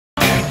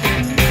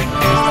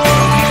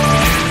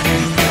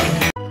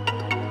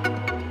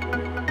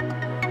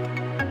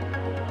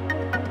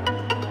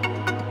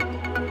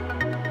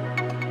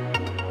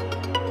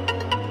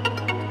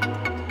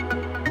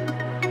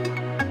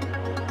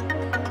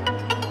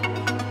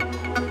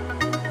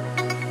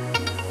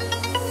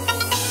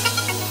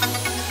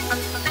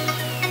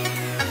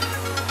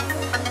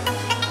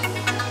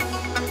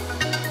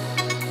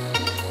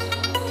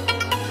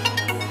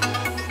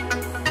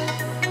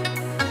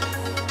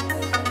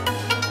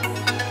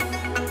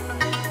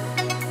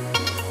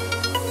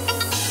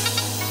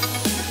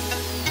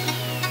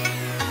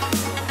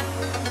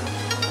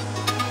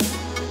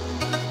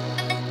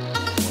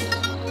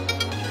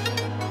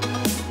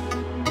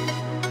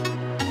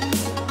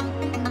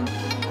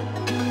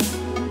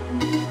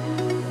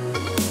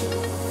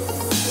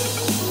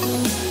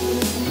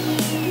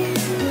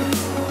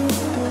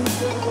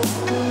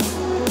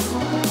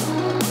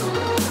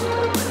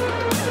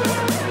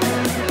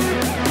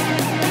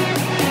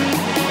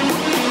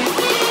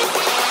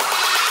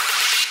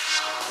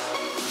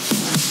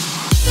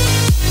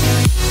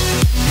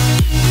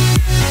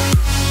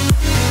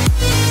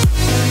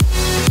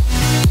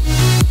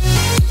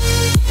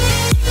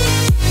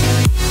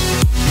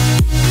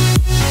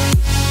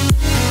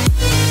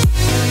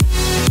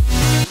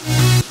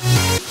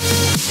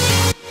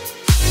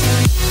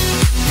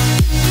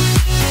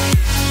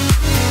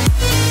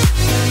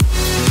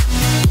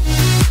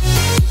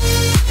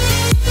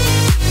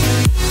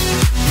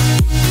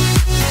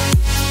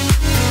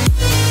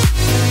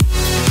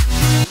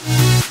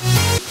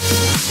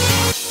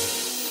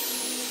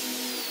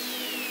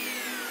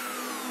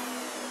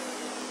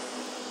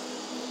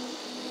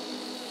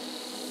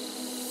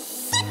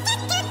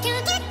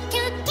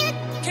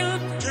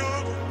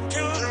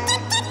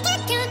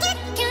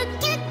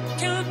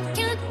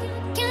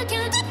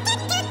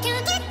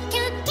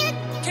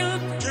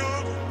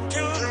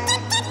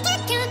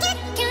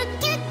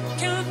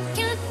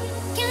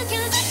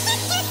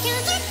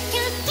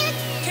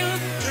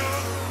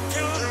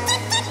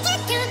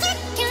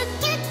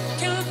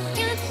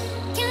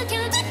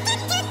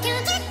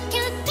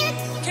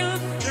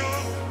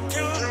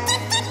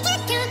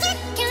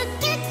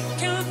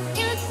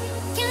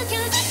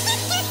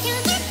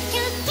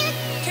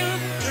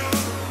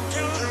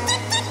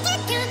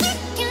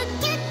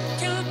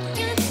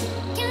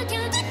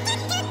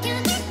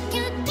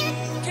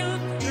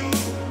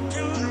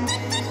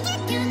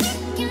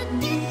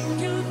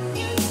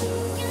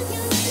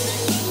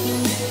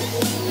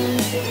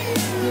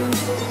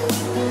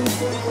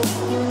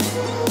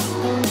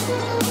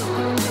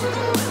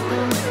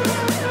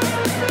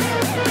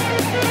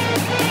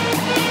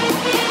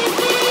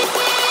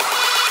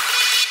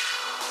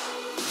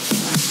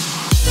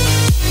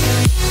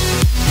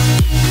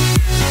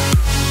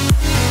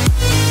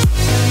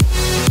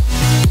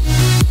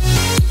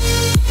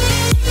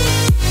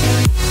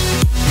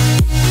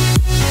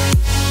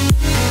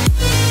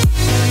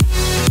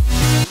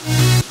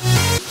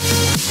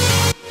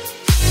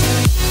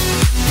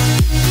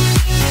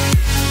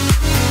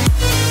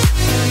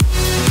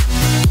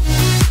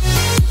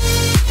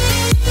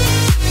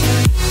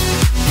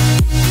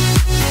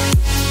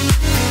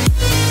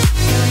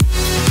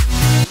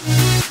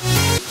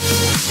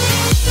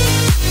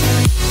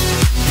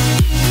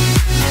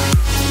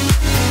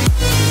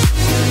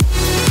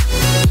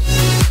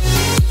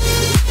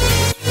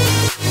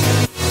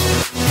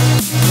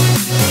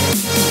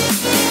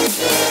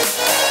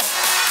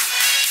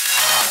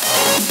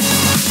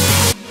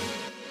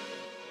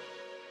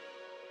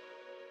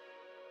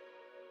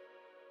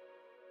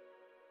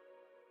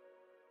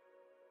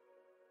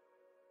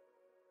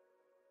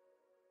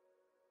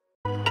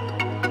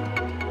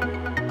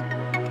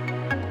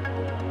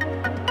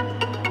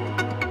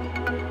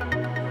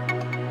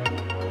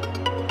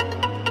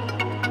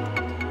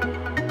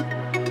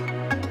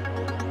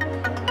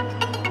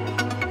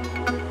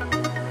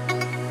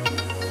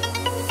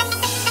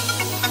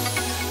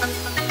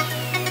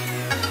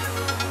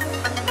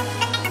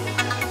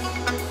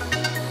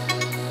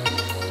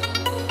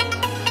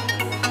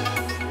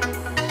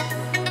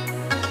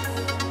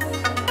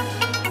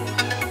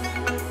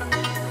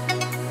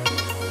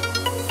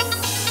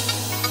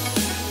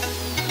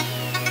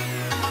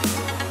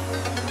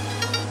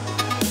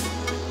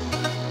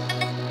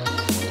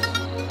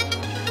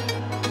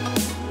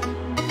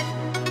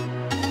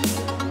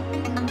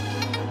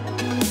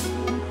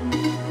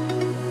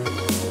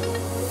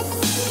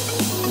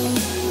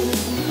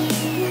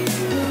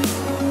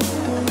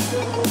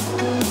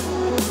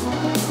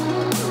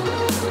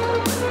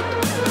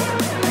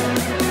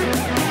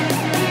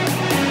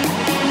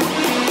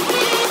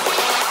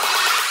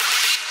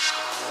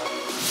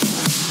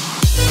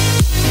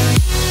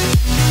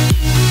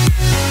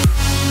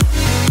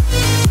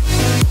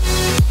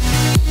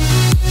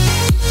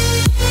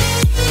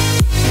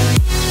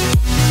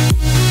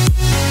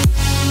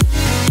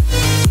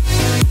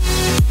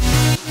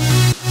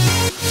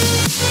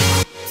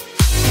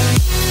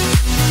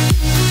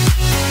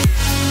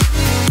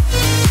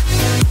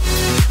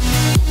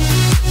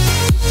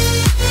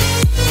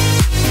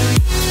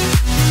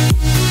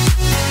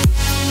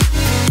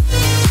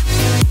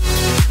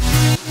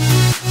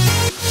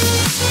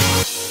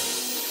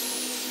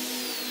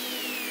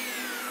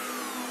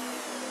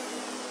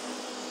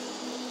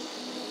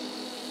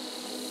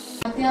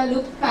Arjuna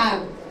look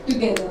fab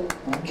together.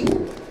 Thank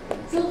you.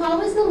 So how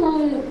was the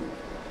whole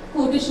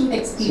photo shoot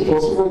experience?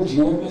 First of all,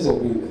 GM is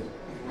everywhere.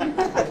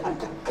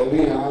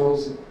 Every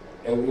house,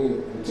 every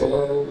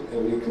hotel,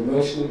 every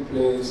commercial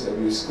place,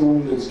 every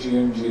school is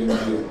GM, GM,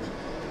 GM.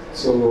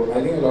 So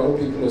I think a lot of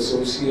people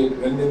associate,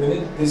 when the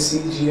minute they see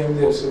GM,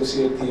 they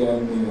associate the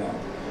army now.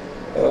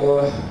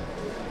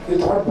 The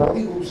thought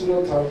very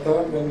खूबसूरत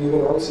था when we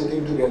were all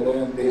sitting together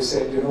and they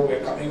said, you know,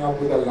 we're coming up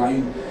with a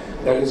line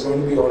that is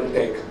going to be all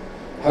tech.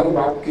 हर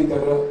बाप की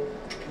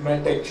तरह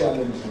मैं tech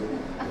challenge हूँ.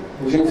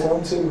 मुझे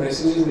phone से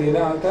messages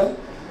देना आता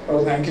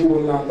और thank you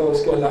बोलना आता.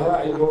 उसके अलावा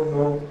I don't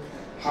know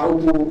how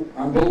to.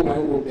 I'm very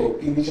bad with tech.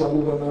 TV चालू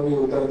करना भी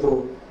होता है तो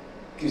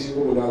किसी को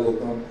बुला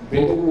लेता हूँ.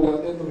 बेटे को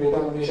बुलाते हैं तो बेटा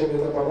हमेशा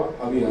कहता पापा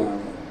अभी आया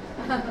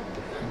मैं.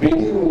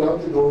 बेटी को बुलाओ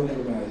तो 2 मिनट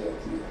में आ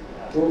जाती है.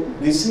 तो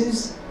this is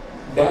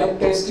डैड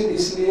टेस्टेड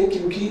इसलिए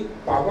क्योंकि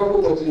पापा को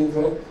तकलीफ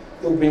है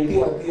तो बेटी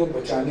आती है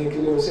बचाने के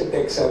लिए, उसे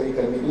टेक सेवी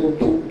करने के लिए,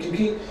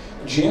 क्योंकि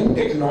जीएम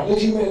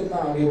टेक्नोलॉजी में इतना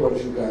आगे बढ़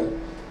चुका है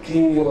कि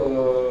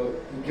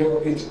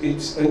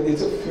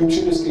it's a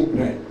futuristic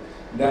brand.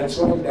 That's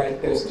why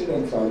dad tested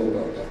and father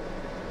got it.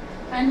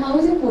 And how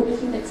was your photo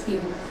shoot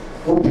experience?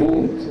 Oh,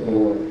 brilliant,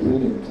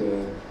 brilliant.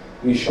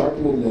 We shot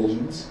with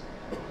legends.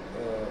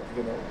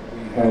 You know,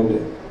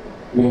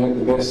 we had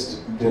the best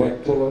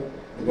director,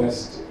 the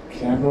best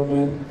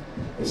cameraman,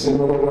 the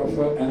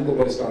cinematographer and the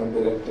best art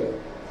director.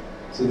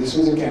 So this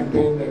was a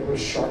campaign that was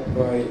shot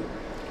by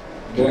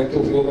director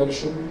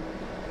Priyadarshan,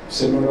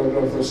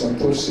 cinematographer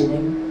Santosh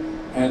Sivan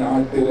and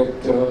art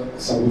director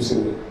Sabu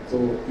Sivan. So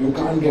you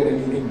can't get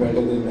anything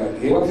better than that.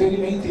 Hera Feri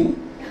nahi thi,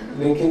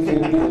 lekin fir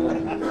bhi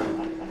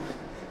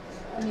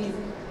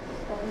amazing.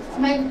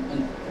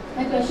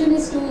 My question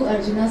is to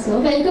Arjuna sir.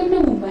 Welcome to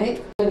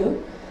Mumbai.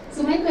 Hello.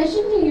 So my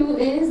question to you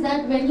is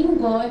that when you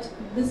got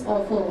this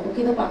offer,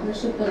 okay, the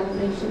partnership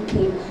collaboration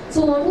came,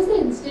 so what was the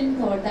instant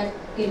thought that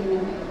came in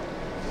your mind?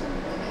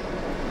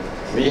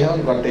 We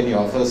haven't got any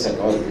offers at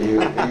all. We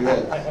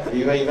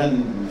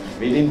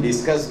didn't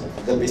discuss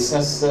the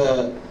business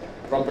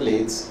properly.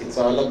 It's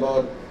all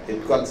about,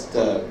 it got,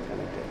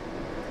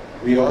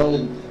 we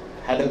all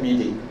had a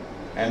meeting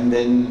and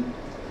then,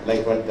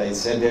 like what I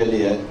said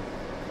earlier,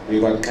 we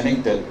got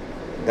connected.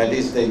 That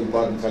is the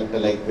important factor.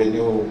 Like when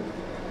you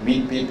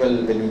meet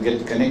people, when you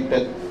get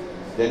connected,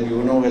 then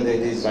you know whether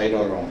it is right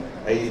or wrong.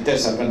 It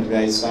has happened to me.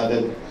 I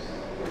started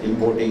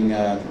importing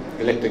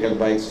electrical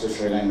bikes to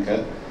Sri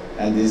Lanka,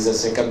 and this is the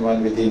second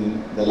one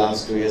within the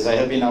last 2 years. I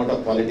have been out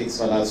of politics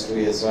for the last 2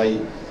 years, so I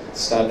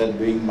started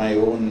doing my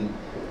own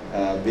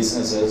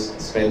businesses,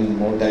 spend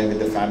more time with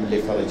the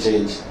family for a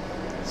change.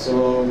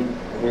 So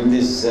when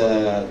this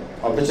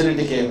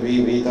opportunity came,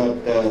 we thought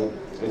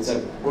it's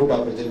a good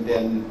opportunity,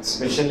 and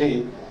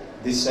especially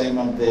this time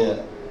of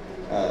the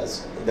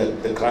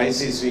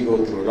crisis we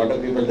go through. A lot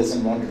of people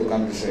doesn't want to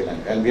come to Sri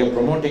Lanka, and we are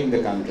promoting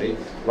the country.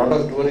 A lot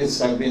of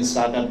tourists have been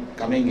started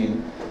coming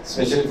in,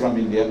 especially from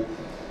India.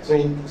 So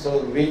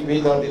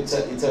we thought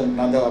it's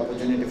another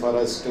opportunity for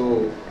us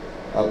to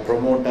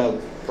promote a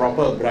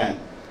proper brand.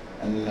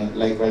 And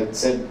like I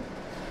said,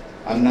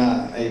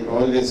 Anna, I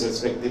always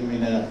respect him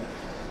in a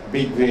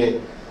big way.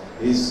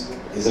 He's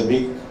a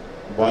big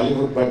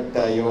Bollywood,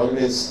 but you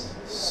always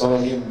saw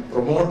him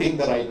promoting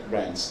the right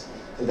brands.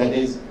 So that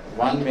is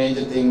one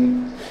major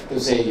thing to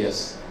say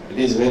yes. It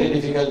is very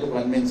difficult to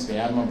convince me.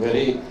 I'm a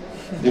very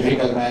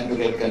difficult man to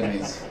get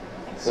convinced.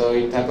 So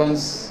it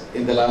happens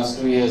in the last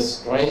 2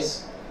 years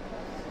twice.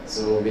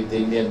 So with the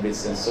Indian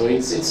business. So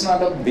it's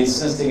not a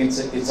business thing.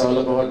 It's all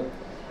about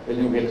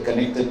when you get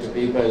connected to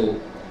people,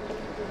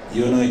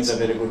 you know it's a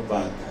very good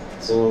path.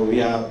 So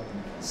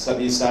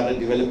we started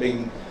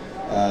developing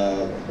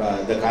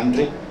the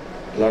country.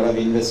 A lot of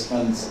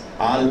investments.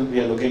 We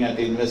are looking at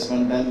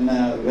investment, and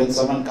when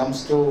someone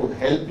comes to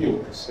help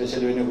you,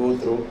 especially when you go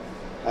through,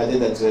 I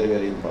think that's very,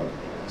 very important.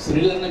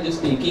 Sri Lanka,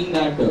 just taking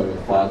that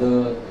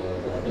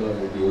father-daughter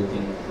video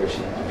thing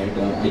question ahead,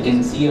 I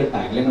can see a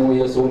tagline over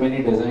here, so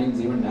many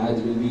designs, even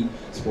dads will be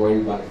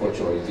spoiled for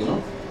choice, you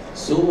know.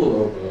 So,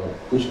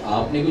 कुछ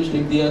आपने कुछ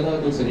लिख दिया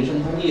था, कुछ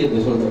suggestion था कि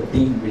this was the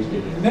team which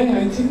did it? नहीं,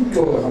 I think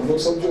हम लोग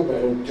सब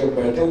जब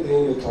बैठे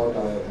थे ये thought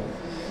आया था,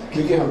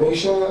 क्योंकि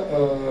हमेशा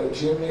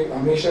जीएम ने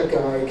हमेशा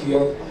कहा है कि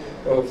यार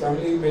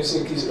फैमिली में से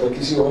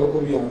किसी और को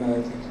भी आना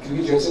है,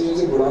 क्योंकि जैसे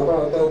जैसे बुढ़ापा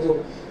आता है तो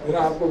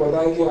आपको पता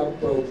है कि आप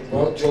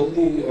बहुत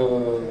जल्दी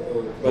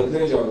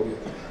बदले जाओगे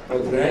और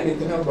ब्रांड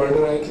इतना बढ़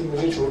रहा है कि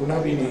मुझे छोड़ना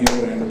भी नहीं है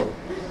ब्रांड को.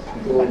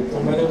 तो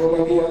मैंने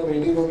बोला कि यार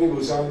बेटी को भी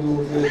घुसा दूँ,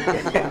 फिर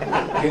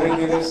धीरे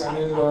धीरे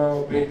सनिल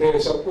बेटे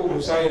सबको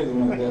घुसा ही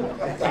दूँ अंदर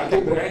ताकि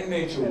ब्रांड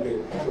नहीं छूटे.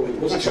 तो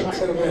उस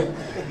चक्कर में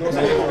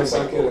मैंने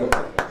फंसा के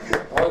रखा.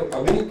 और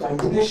अभी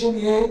कंपटीशन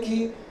ये है कि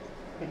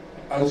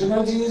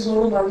Arjuna ji is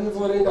going to model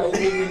for it, I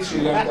think, in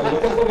Sri Lanka.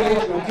 Look at the way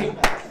he's looking.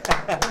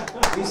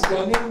 He's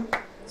turning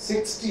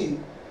 60,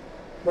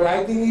 but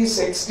I think he's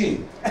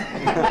 60.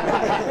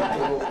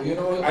 So, you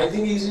know, I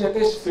think he's at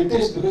his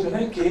fittest, because when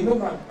I came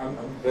in, I'm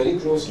very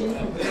close to him,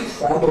 I'm very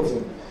fond of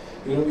him.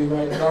 You know, we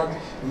might not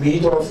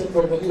meet often,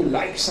 but when you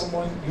like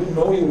someone, you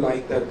know you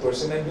like that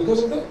person, and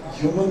because of the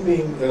human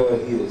being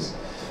he is.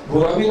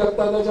 बुरा भी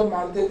लगता था जब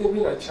मारते थे,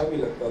 फिर अच्छा भी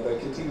लगता था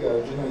कि ठीक है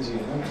अर्जुना जी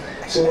है ना.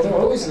 So you know, I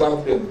always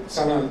loved him.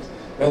 Sanat,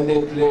 when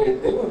they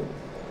played, they were,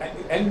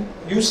 and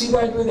you see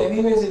that with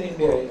anyways in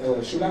India,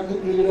 Sri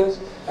Lankan cricketers,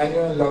 and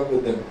you're in love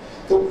with them.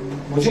 तो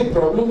मुझे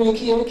problem एक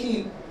ही है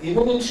कि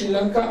even in Sri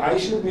Lanka, I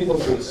should be the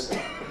face.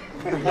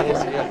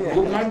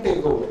 You can't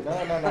take over. No.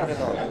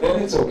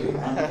 Then it's okay.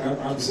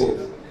 I'm safe.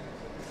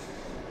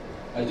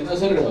 Arjuna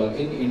sir,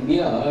 in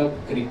India,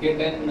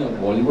 cricket and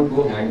Bollywood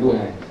go hand to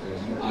hand.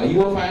 Are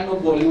you a fan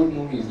of Bollywood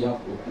movies? Yeah,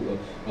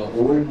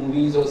 old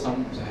movies or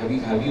some?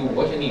 Have you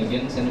watched any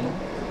Indian cinema?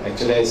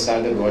 Actually, I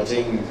started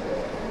watching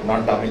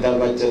not Amitabh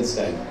Bachchan's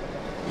time.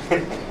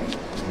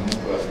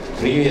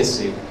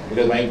 Previously,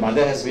 because my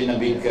mother has been a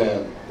big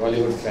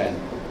Bollywood fan.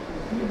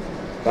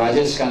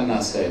 Rajesh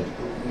Khanna's time.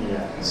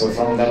 Yeah. So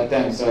from that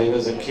time, so I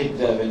was a kid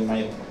when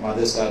my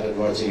mother started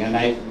watching, and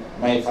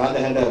my father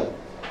had a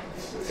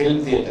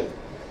film theatre.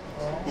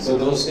 So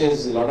those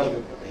days, a lot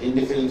of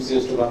Hindi films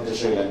used to come to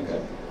Sri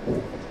Lanka.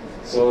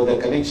 So the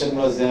connection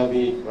was there. I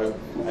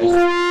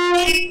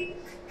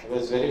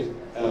was very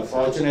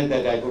fortunate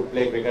that I could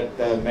play cricket.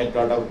 Met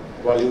a lot of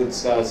Bollywood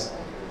stars.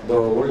 The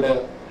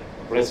older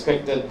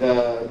respected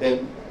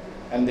them,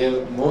 and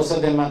most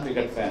of them are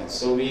cricket fans.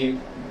 So we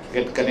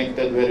get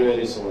connected very,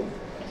 very soon.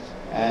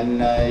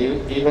 And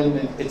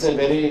even it's a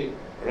very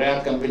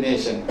rare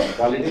combination: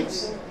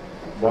 politics,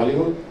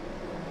 Bollywood,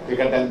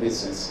 cricket, and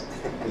business.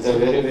 It's a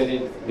very,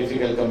 very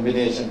difficult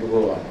combination to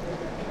go on.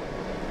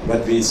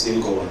 But we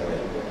still go on.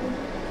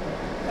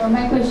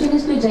 My question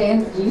is to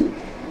Jayant ji.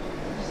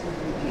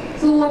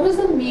 So what was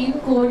the main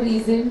core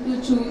reason to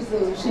choose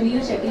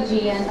Suniel, Shetty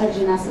ji and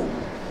Arjuna sir?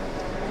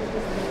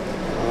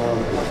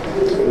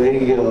 Very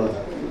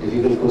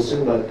difficult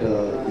question, but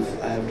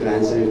if I have to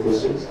answer your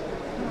questions,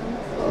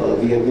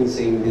 we have been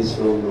saying this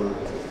from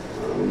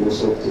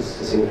most of this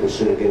same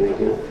question again and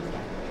again,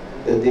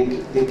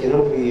 that they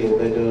cannot be a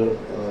better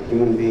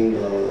human being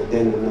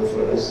than enough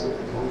for us.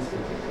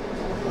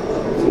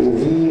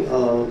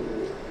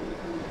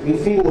 We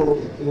feel that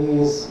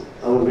he is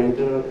our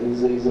mentor,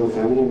 he is our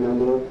family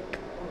member,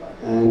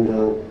 and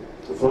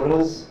for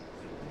us,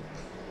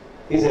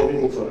 he is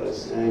everything for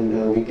us,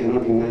 and we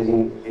cannot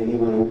imagine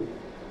anyone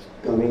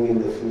coming in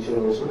the future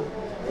also.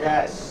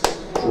 Yes.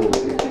 So,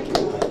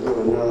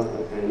 Anna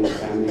and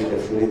family,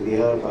 definitely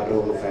they are part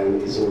of our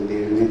family, so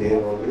they will be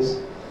there always.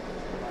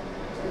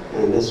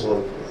 And that's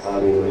what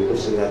I mean, my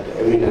question that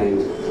every time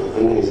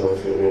Anna is our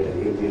favorite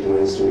and he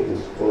reminds to me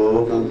for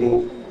our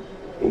company,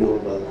 in our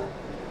blood.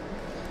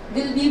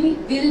 Will we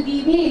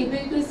be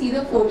able to see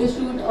the photo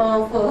shoot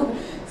of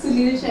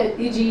Suniel,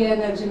 Shetty ji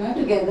and Arjuna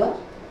together?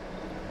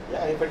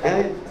 Yeah, if it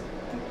happens.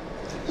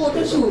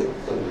 Photo shoot.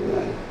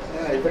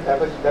 Yeah, if it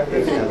happens,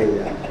 definitely.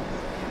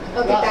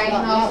 Okay, time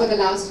now for the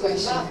last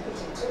question.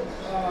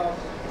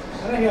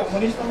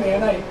 Manish from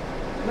ANI,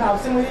 मैं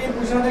आपसे मुझे ये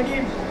पूछना था कि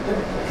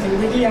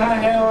celebrity यहाँ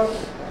है और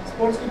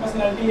स्पोर्ट्स की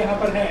पर्सनालिटी यहाँ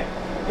पर है,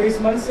 तो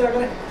इस मंच से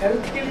अगर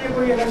हेल्थ के लिए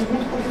कोई अगर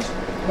यूथ को कुछ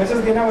मैसेज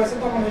देना, वैसे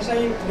तो हम हमेशा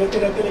ही देते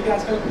रहते हैं, लेकिन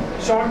आजकल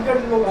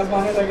शॉर्टकट लोग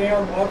आजमाने लगे हैं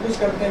और बहुत कुछ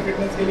करते हैं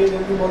फिटनेस के लिए,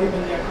 जल्दी बॉडी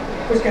बन जाए,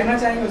 कुछ कहना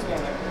चाहेंगे उसके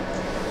अंदर?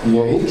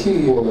 यही कि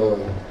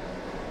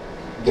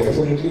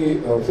डेफिनेटली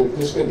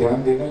फिटनेस पे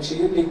ध्यान देना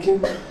चाहिए, लेकिन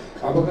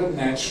आप अगर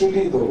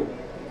नेचुरली दो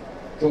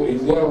तो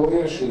इंडिया हो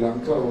या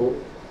श्रीलंका हो,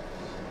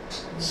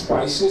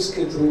 स्पाइसेस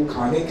के थ्रू,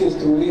 खाने के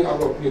थ्रू ही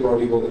आप अपनी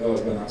बॉडी को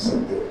बना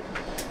सकते हो.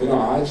 यू नो,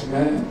 आज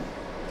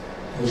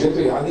मुझे तो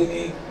याद ही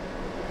नहीं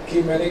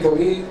कि मैंने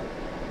कभी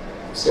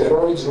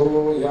स्टेरॉइड्स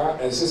हो या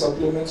ऐसे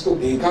सप्लीमेंट्स को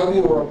देखा भी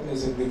हो अपनी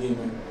ज़िंदगी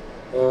में.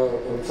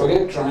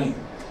 Forget trying.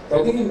 I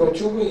think in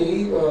बच्चों को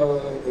यही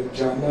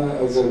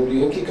जानना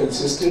ज़रूरी है कि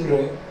कंसिस्टेंट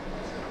रहे,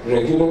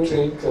 रेगुलर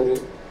ट्रेन करे,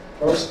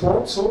 और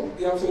स्पोर्ट्स हो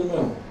या फिल्में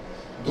हो,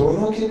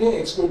 दोनों के लिए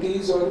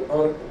एक्सपर्टीज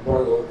और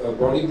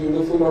बॉडी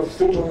ब्यूटीफुल और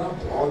फिट होना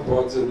बहुत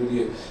बहुत ज़रूरी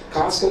है,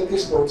 खास करके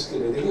स्पोर्ट्स के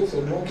लिए. देखिए,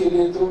 फिल्मों के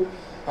लिए तो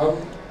हम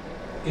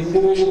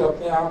इंडिविजुअल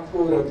अपने आप को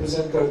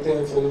रिप्रेजेंट करते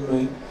हैं फिल्म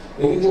में,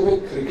 लेकिन जब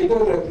एक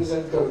क्रिकेटर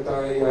रिप्रेजेंट करता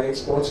है या एक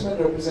स्पोर्ट्समैन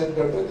रिप्रेजेंट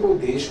करता है तो वो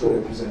देश को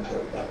रिप्रेजेंट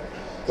करता है.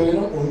 तो यू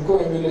नो, उनको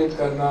एम्यूलेट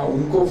करना,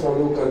 उनको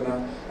फॉलो करना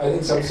आई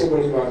थिंक सबसे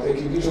बड़ी बात है,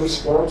 क्योंकि जो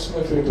स्पोर्ट्स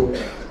में फिट हो,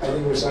 आई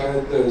थिंक वो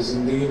शायद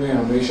ज़िंदगी में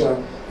हमेशा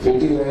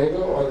फिट ही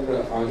रहेगा और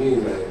आगे ही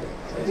रहेगा.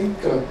 I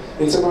think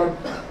it's about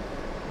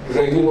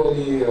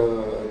regularly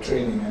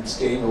training and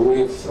staying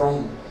away from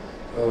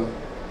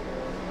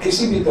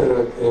किसी भी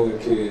तरह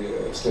के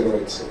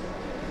steroids से.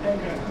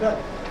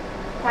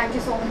 Thank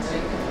you so much.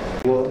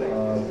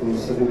 To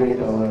celebrate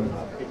our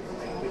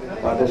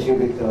partnership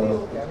with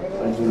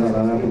Arjuna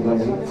Ranatunga,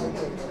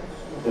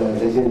 the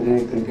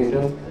legendary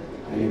cricketer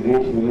and a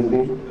great human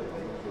being.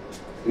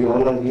 We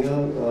all are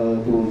here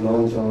to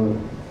launch our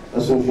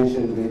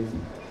association with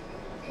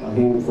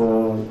him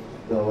for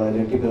the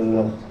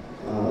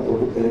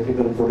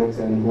electrical products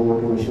and home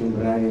automation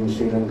brand in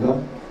Sri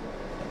Lanka.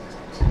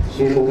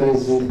 Sri Lanka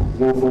is a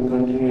beautiful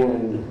country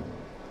and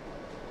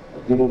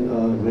been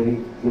very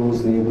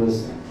close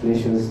neighbors,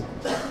 nations.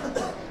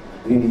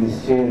 we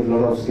share a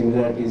lot of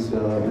similarities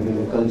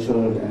within the culture,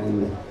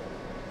 and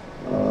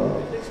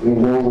we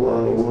know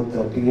about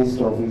the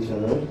taste of each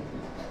other.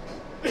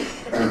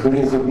 And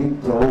today is a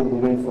big proud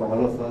moment for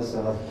all of us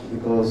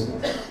because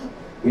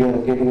we are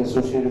getting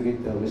associated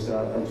with Mr.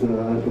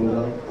 Arjuna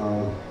Ranatunga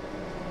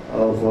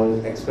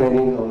for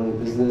expanding our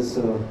business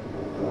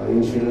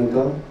in Sri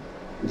Lanka.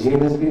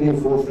 GM has been a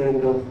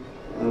forefront of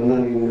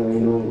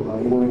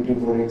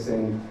innovative products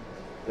and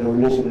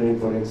revolutionary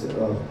products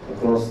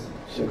across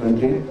the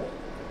country.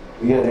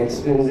 We have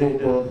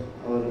expanded our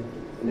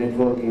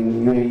network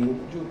in UAE,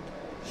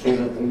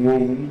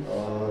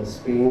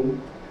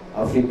 Spain,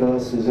 Africa,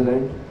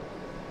 Switzerland,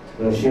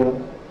 Russia,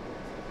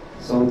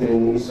 South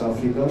and East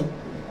Africa,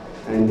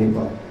 and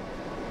Nepal.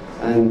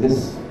 And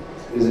this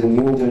is a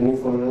new journey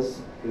for us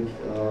with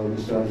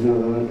Mr.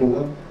 Arjuna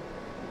Ranatunga.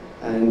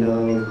 And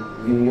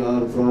we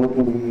are proud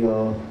to be,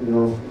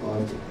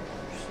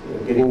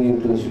 getting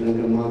into the Sri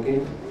Lankan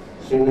market.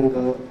 Sri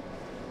Lanka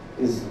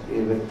is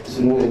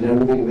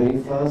developing very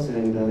fast,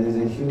 and there is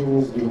a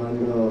huge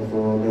demand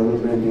for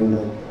development in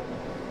the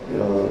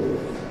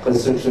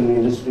construction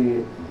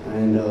industry,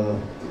 and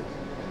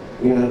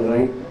we are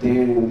right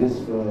there in this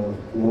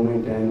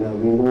moment, and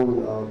we know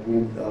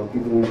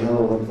people will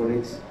love our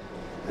products,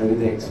 and with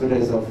the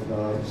expertise of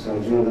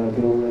Arjuna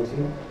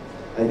Ranatunga,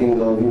 I think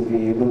we'll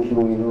be able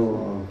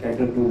to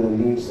cater to the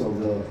needs of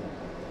the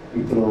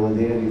people over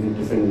there with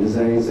different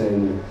designs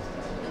and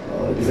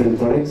different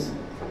products,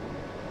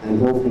 and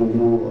hope to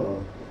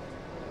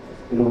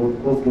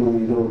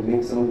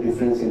make some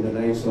difference in the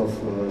lives of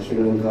Sri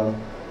Lanka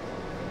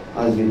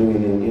as we do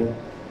in India.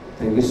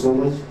 Thank you so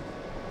much.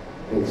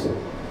 Thank you, sir.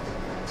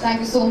 Thank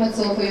you so much,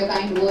 sir, for your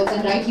kind words.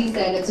 And rightly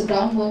said, it's a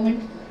proud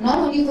moment, not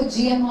only for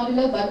GM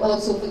Modular, but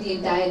also for the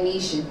entire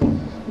nation.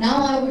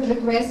 Now I would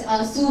request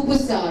our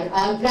superstar,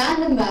 our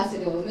brand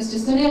ambassador, Mr.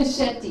 Suniel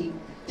Shetty,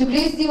 to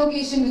grace the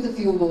occasion with a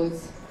few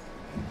words.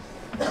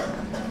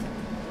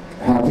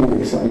 Happy,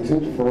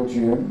 excited for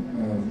GM,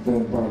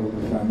 they're part of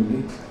the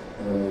family.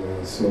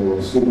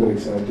 So super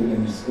excited,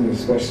 and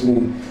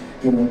especially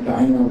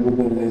tying up with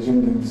the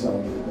legend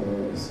himself,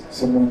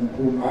 someone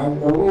whom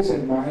I've always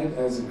admired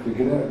as a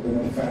cricketer. I've been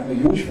a fan, a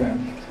huge fan.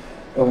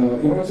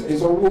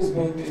 It's always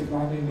been, if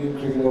not Indian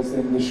cricketers,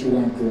 then the Sri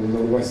Lankans or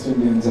the West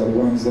Indians are the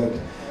ones that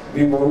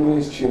we've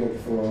always cheered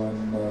for,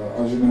 and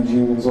Arjuna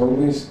ji was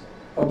always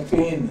a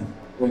pain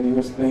when he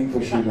was playing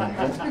for Sri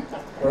Lanka.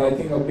 But I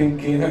think a big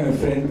gain and a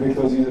friend,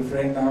 because he's a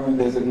friend now and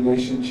there's a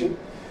relationship.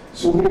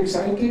 Super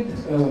excited.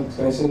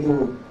 वैसे तो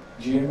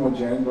GM और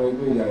जैन भाई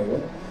को ही जाएगा,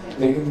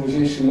 लेकिन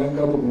मुझे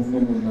श्रीलंका तो घूमने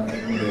मिलना है,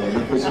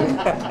 because I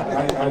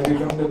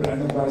become the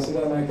brand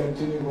ambassador and I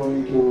continue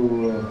going to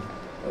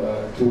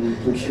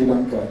Sri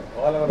Lanka.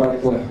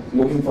 But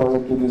looking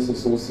forward to this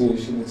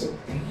association. It's a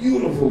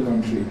beautiful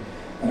country,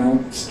 and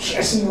I'm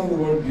stressing on the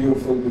word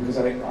beautiful because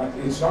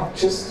it's not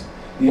just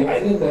the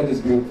island that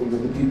is beautiful,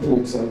 but the people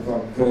itself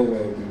are very,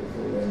 very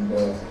beautiful, and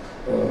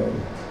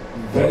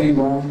very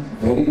warm,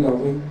 very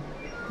loving.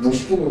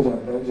 मुश्किल हो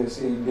जाता है,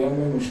 जैसे India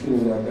में मुश्किल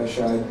हो जाता है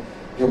शायद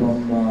जब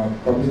हम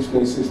पब्लिक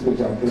प्लेसेस पे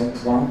जाते हैं,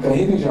 वहाँ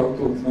कहीं भी जाओ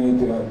तो उतना ही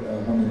प्यार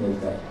हमें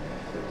मिलता है.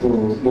 So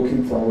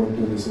looking forward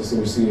to this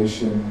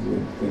association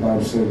with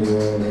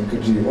Arjuna and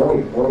Kaji,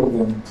 all of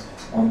them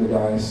on the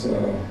dais,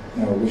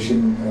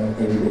 wishing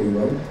everybody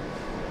well.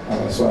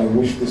 So I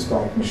wish this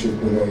partnership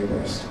the very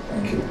best.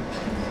 Thank you.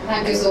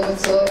 Thank you so much,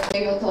 sir. What are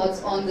your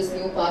thoughts on this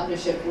new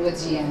partnership with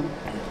GM?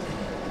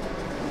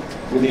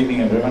 Good evening,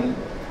 everyone.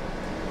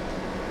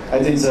 I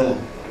think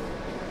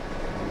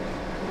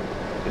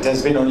it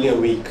has been only a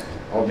week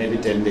or maybe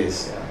 10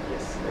 days.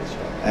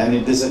 And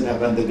it doesn't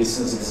happen, the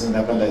business doesn't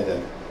happen like that.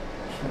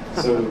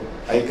 So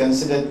I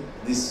consider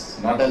this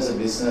not as a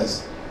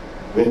business.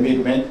 When we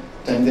met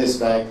 10 days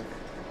back,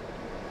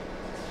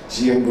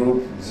 GM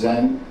Group,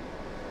 Jan,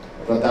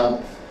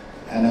 Pratap,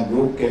 and a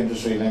group came to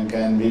Sri Lanka,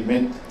 and we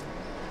met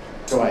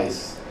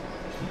twice.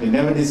 We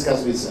never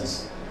discussed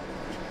business.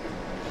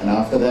 And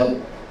after that,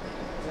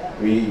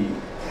 we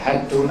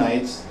had 2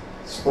 nights,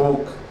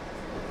 spoke,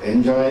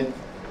 enjoyed,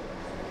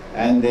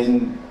 and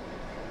then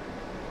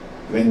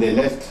when they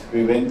left,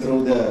 we went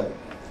through the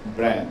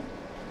brand.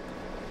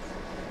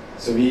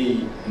 So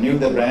we knew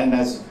the brand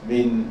has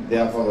been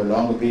there for a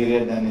long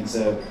period, and it's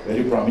a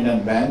very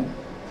prominent brand.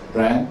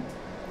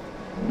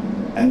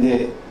 And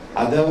the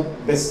other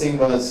best thing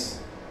was,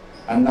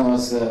 Anna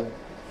was the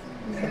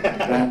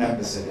brand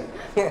ambassador.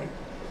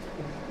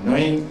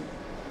 Knowing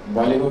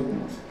Bollywood,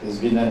 he's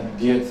been a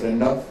dear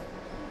friend of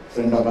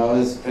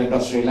ours, friend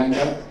of Sri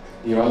Lanka.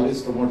 He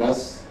always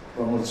promotes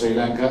Sri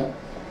Lanka,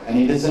 and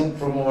he doesn't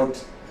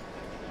promote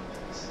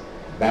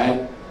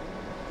bad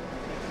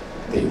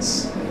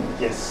things.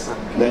 Yes.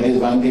 That is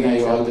one thing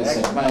I always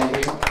admire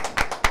him.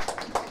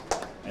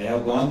 I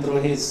have gone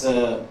through his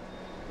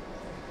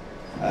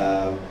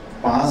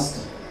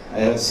past. I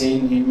have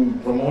seen him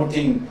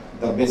promoting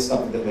the best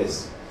of the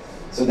best.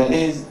 So that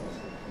is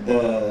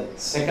the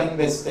second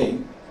best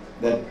thing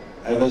that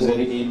I was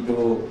very keen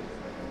to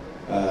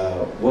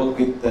work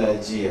with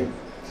GM.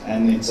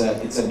 And it's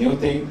a new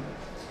thing,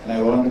 and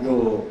I wanted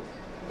to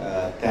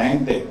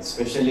thank them.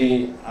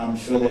 Especially, I'm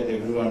sure that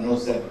everyone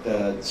knows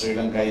that Sri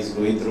Lanka is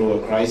going through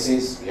a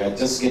crisis. We are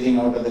just getting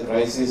out of the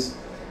crisis,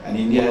 and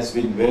India has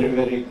been very,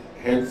 very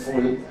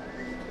helpful.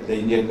 The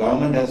Indian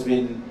government has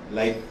been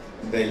like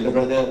the elder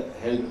brother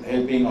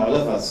helping all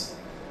of us,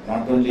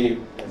 not only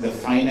the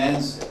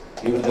finance,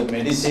 even the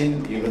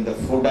medicine, even the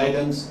food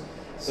items.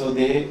 So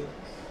they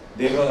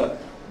were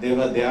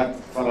there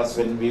for us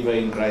when we were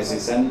in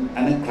crisis. And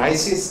a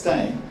crisis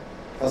time,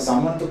 for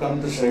someone to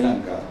come to Sri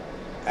Lanka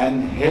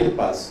and help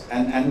us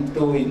and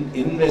to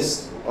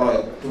invest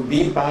or to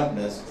be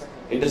partners,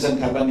 it doesn't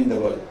happen in the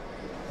world.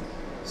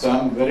 So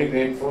I'm very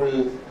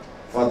grateful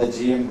for the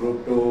GM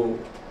group to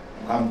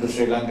come to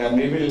Sri Lanka, and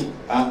we will,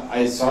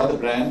 I saw the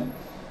brand,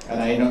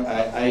 and I know,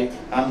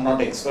 I'm not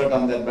expert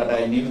on that, but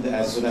I knew that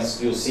as soon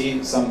as you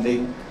see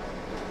something,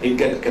 it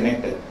gets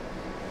connected.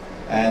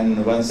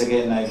 And once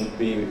again, I would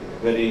be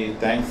very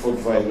thankful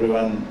for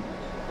everyone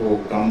who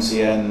comes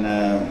here and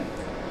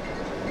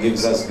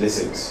gives us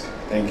blessings.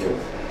 Thank you.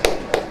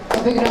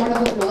 A big round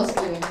of applause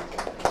for him.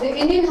 The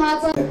Indian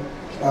hearts are...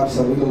 आप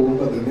सभी लोगों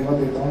का धन्यवाद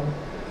देता हूँ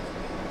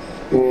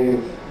कि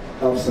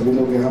आप सभी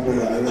लोग यहाँ पे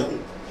आए।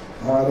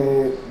 हमारे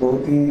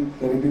बहुत ही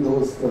करीबी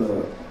दोस्त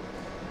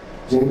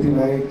जयंती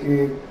भाई के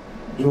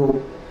जो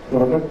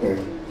प्रोडक्ट है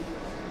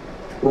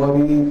वो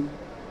अभी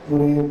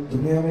पूरे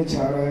दुनिया में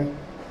छा रहा है।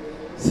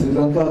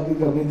 श्रीलंका की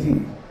कमी थी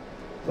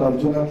तो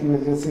अर्जुना की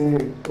वजह से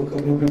वो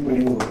कमी भी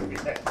बड़ी हो गई।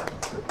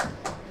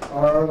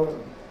 और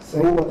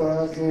सही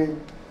बताया कि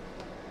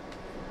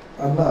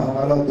अन्ना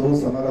हमारा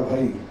दोस्त, हमारा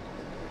भाई,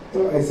 तो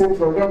ऐसे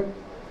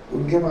प्रोडक्ट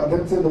उनके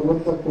माध्यम से लोगों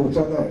तक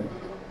पहुंचाता है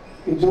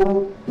कि जो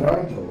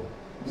ब्रांड हो,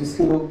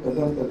 जिसकी लोग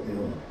कदर करते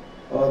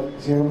हो। और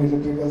जेएम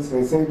इलेक्ट्रिकल्स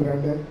वैसे ही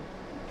ब्रांड है।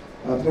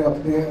 आपने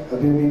अपने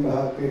अभी भी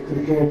कहा कि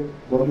क्रिकेट,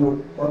 बॉलीवुड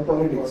और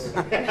पॉलिटिक्स।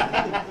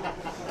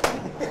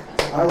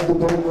 आज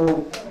दोपहर को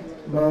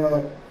मैं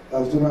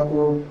अर्जुना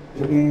को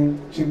जब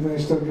चीफ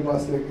मिनिस्टर के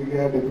पास लेके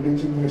गया, डिप्टी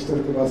चीफ मिनिस्टर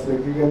के पास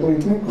लेके गया, तो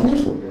इतने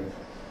खुश हो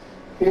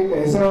गए। एक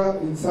ऐसा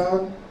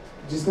इंसान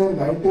जिसने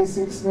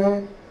 96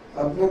 में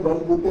अपने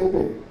बलबूते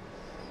पे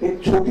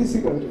एक छोटी सी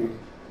कंट्री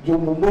जो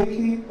मुंबई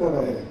की तरह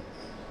है,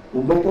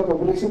 मुंबई का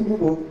पॉपुलेशन भी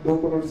 2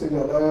 करोड़ से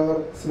ज्यादा है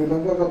और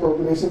श्रीलंका का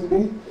पॉपुलेशन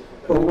भी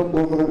करीबन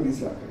 2 करोड़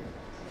 20 लाख है।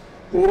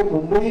 तो ये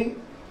मुंबई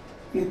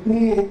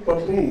इतनी एक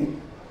कंट्री,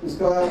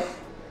 उसका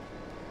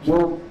जो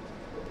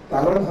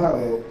तारणहार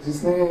है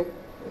जिसने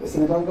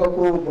श्रीलंका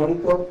को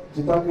वर्ल्ड कप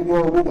जिता के दिया,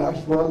 वो भी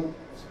लास्ट बॉल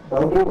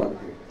बाउंड्री मार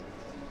के,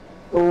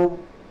 तो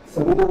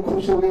सभी लोग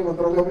खुश हो गए।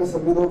 मंत्रालय में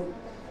सभी लोग,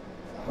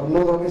 हम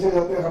लोग हमेशा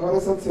जाते हैं, हमारे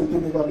साथ सेल्फी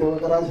निकालते हैं,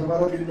 मगर आज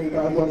हमारा दिन नहीं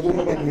था, आज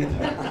अर्जुन का दिन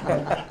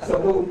था।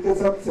 सब लोग उनके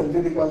साथ सेल्फी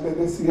निकालते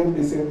थे, सीएम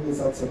डीसीएम के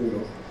साथ सभी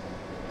लोग।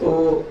 तो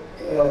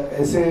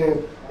ऐसे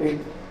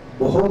एक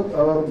बहुत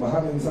और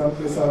महान इंसान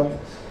के साथ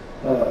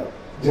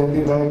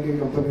जयंती भाई की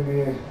कंपनी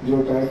ने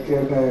जो टाइप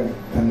किया, मैं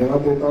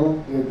धन्यवाद देता हूँ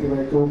जयंती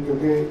भाई को,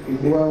 क्योंकि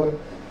इंडिया और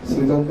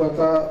श्रीलंका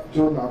का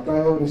जो नाता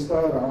है, वो रिश्ता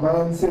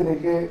रामायण से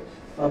लेके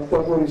अब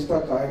तक वो रिश्ता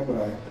कायम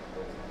रहा है।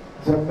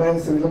 जब मैं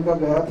श्रीलंका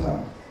गया था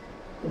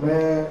तो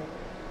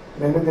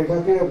मैंने देखा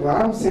कि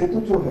राम सेतु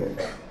जो है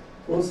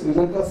वो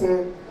श्रीलंका से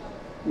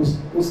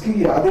उसकी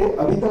यादें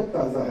अभी तक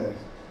ताज़ा है।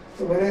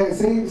 तो मैंने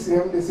ऐसे ही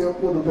सीएम डीसीएम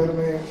को दोपहर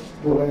में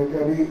बोला है कि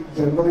अभी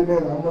जनवरी में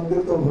राम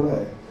मंदिर तो हो रहा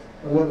है,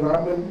 मगर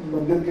राम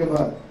मंदिर के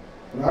बाद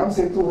राम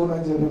सेतु होना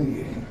जरूरी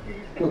है,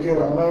 क्योंकि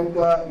रामायण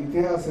का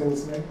इतिहास है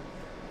उसमें।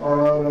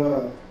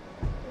 और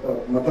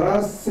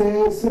मद्रास से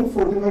सिर्फ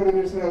 45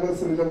 मिनट्स में अगर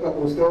श्रीलंका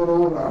पहुंचते हैं, और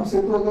वो राम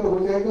सेतु अगर हो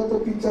जाएगा तो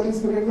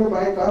 30-40 मिनट में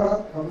बाय कार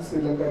हम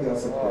श्रीलंका जा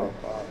सकते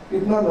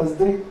हैं। इतना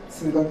नजदीक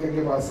श्रीलंका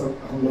के पास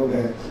हम लोग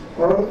हैं।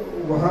 और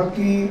वहाँ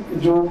की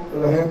जो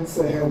रहन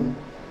सहन,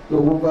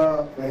 लोगों का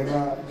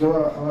रहना, जो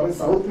हमारे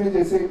साउथ में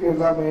जैसे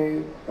केरला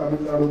में,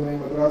 तमिलनाडु में,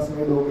 मद्रास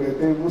में लोग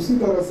रहते हैं, उसी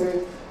तरह से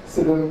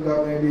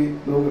श्रीलंका में भी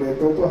लोग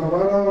रहते हैं। तो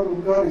हमारा और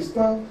उनका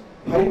रिश्ता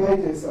भाई भाई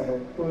जैसा है,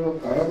 तो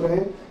कायम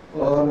रहे।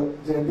 और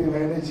जयंती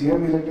भाई ने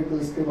जीएम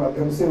इलेक्ट्रिकल्स के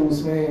माध्यम से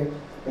उसमें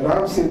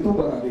राम सेतु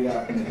बना दिया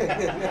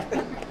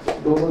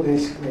दोनों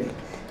देश में,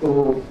 तो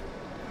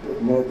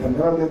मैं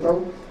धन्यवाद देता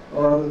हूँ।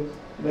 और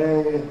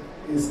मैं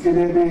इसके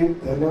लिए भी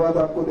धन्यवाद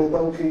आपको देता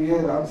हूँ कि ये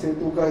राम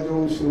सेतु का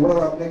जो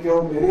शुरुआत आपने किया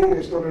वो मेरे ही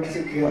रेस्टोरेंट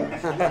से किया।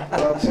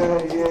 तो अच्छा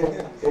ये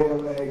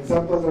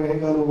एग्जाम्पल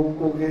रहेगा लोगों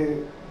को कि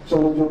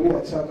चलो जो भी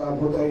अच्छा काम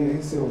होता है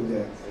यहीं से हो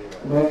जाए।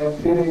 मैं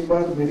फिर एक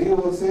बार मेरी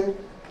ओर से,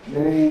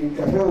 मेरी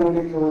कैफे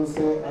ऑलरेडी की ओर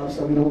से आप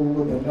सभी लोगों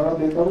को धन्यवाद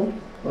देता हूँ।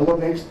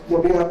 मतलब नेक्स्ट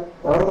जब भी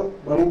आप और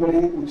बड़ी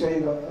बड़ी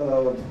ऊंचाई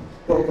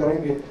तय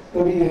करेंगे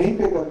तभी यहीं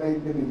पे करना,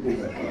 इतने दिन पे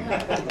करना।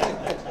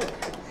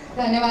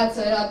 धन्यवाद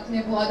सर,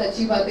 आपने बहुत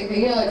अच्छी बातें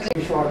कही है। और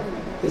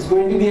It's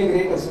going to be a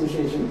great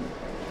association.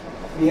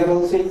 We are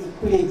also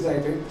equally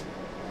excited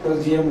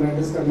because GM brand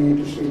is coming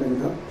into Sri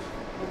Lanka.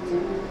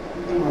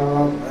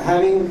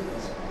 Having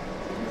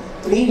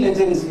 3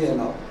 legends here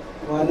now.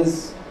 One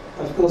is,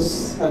 of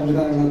course,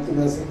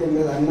 Arjuna. Second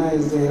is Anna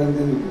is there, and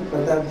then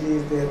Pratapji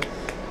is there.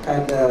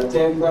 And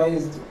Jayant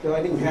is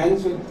joining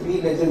hands with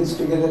three legends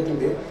together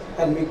today.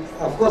 And we,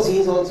 of course, he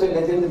is also a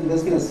legend in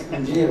business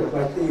in GM,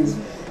 but he is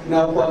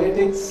now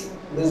politics,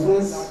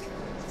 business,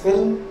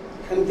 film,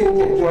 and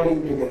cricket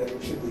joining together,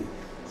 it should be.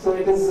 So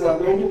it is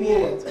going to be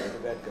a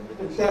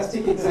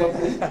fantastic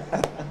excitement.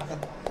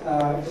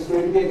 It is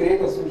going to be a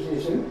great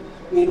association.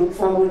 We look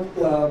forward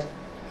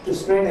to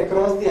spread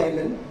across the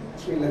island,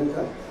 Sri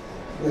Lanka.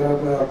 There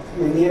are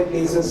many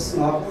places,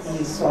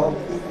 north, east, south,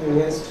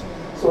 west.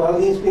 So all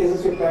these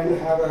places we plan to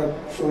have a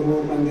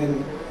showroom and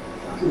then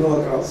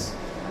go across.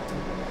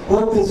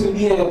 Hope this will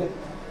be a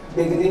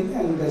beginning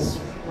and there's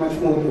much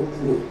more to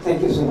do.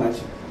 Thank you so much.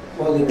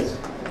 All the best.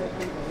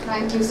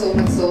 Thank you so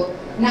much, sir.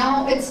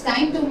 Now it's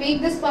time to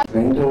make this part.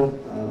 Render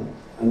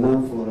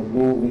Anna for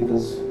being with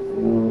us,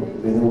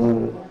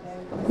 whenever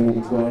we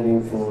required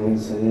him for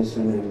his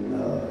suggestion and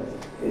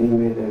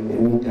anywhere and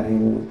any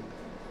time.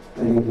 I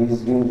think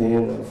he's been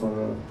there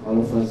for all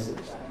of us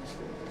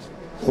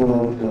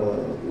throughout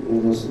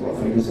those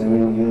 5 to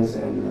 7 years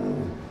and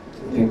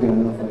thank you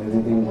Anna for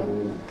everything.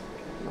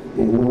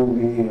 In no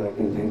way I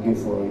can thank you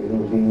for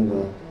being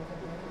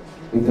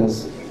with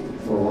us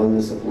for all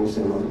the support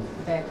and all.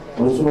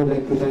 Also, I'd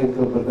like to thank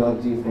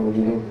Pratap ji for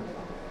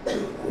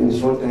in a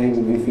short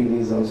time we feel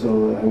he's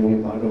also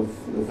a part of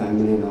the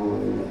family now.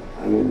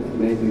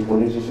 Maybe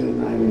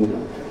politician,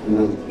 in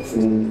the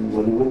film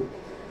Bollywood,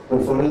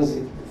 but for us,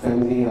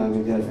 family,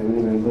 they are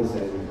family members.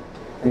 And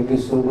thank you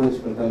so much,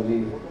 Pratap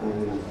ji,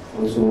 and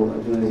also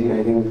Arjuna ji.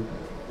 I think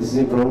this is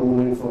a proud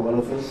moment for all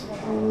of us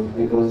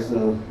because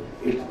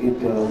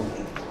it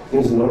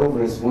gives a lot of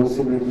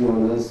responsibility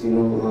on us,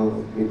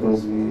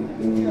 because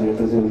we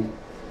represent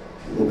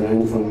the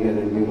brand from here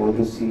and we want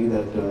to see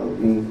that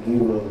we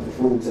give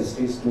full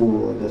justice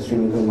to the Sri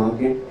Lanka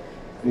market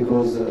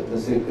because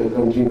the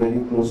country very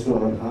close to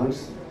our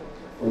hearts.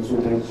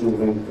 Also thanks to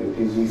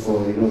Venkatesh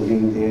for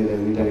being there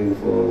every time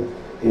for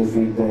their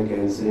feedback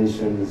and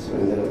suggestions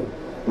and the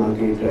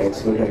market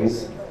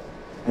expertise.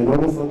 And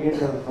not to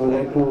forget, I would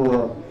like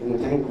to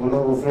thank one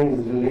of our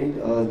friends, late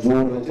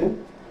Joe Rajan.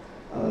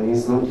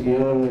 He's not here,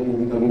 he'll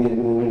be coming any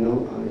moment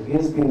now. He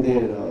has been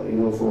there,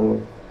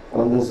 for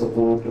all the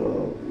support.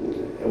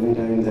 Every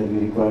time that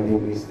we required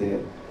him, he's there.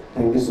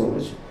 Thank you so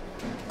much.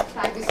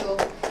 Thank you, sir.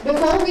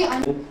 Before we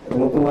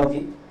Ranatunga जी,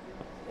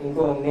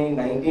 इनको हमने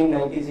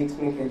 1996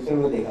 में खेलते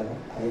हुए देखा था.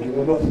 I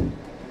remember,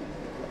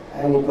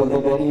 and it was a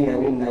very,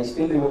 I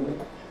still remember.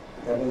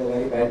 That was a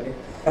very bad day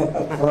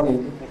for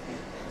him.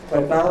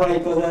 But now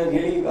it was a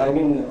really,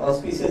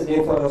 auspicious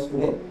day for us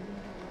today.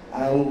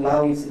 And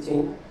now it's a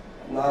change.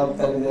 Now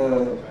there is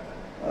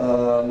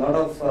a lot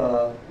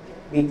of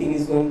big thing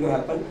is going to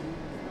happen.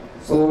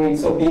 So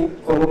it's a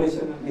big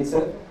collaboration with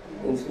sir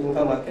in Sri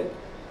Lanka market.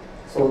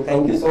 So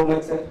thank you so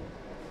much, sir.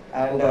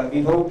 And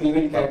we hope we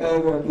will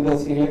cater to the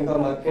Sri Lanka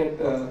market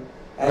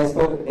as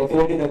per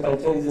definitely the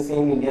culture is the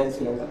same India and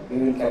Sri Lanka. We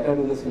will cater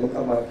to the Sri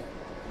Lanka market.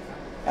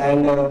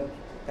 And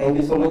thank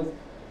you so much.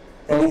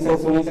 Thank you, sir,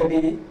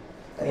 Shetty ji.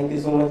 Thank you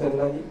so much,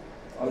 Arjuna ji.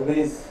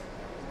 Always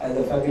as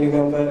a family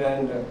member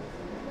and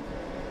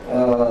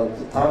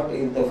the thought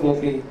is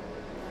definitely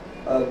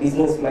a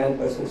businessman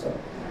person, sir.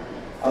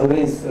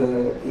 Always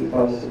keep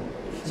on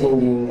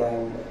changing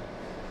and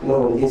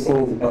this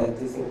thing is bad,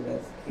 this thing is bad.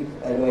 Keep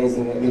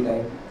advising every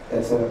time.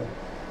 That's a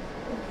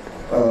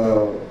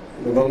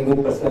very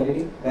good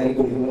personality, very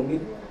good human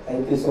being.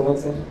 Thank you so much,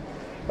 sir.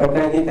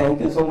 Patnaji,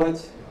 thank you so much.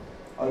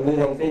 Always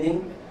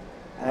encouraging.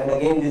 And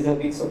again, this is a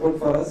big support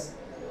for us.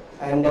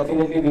 And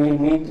definitely we will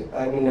meet,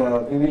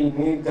 we will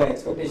meet the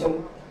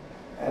expectation.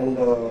 And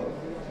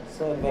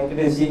sir,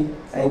 Venkatesh ji,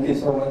 thank you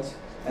so much.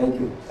 Thank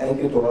you.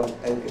 Thank you to all.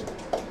 Thank you.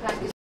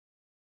 Thank you.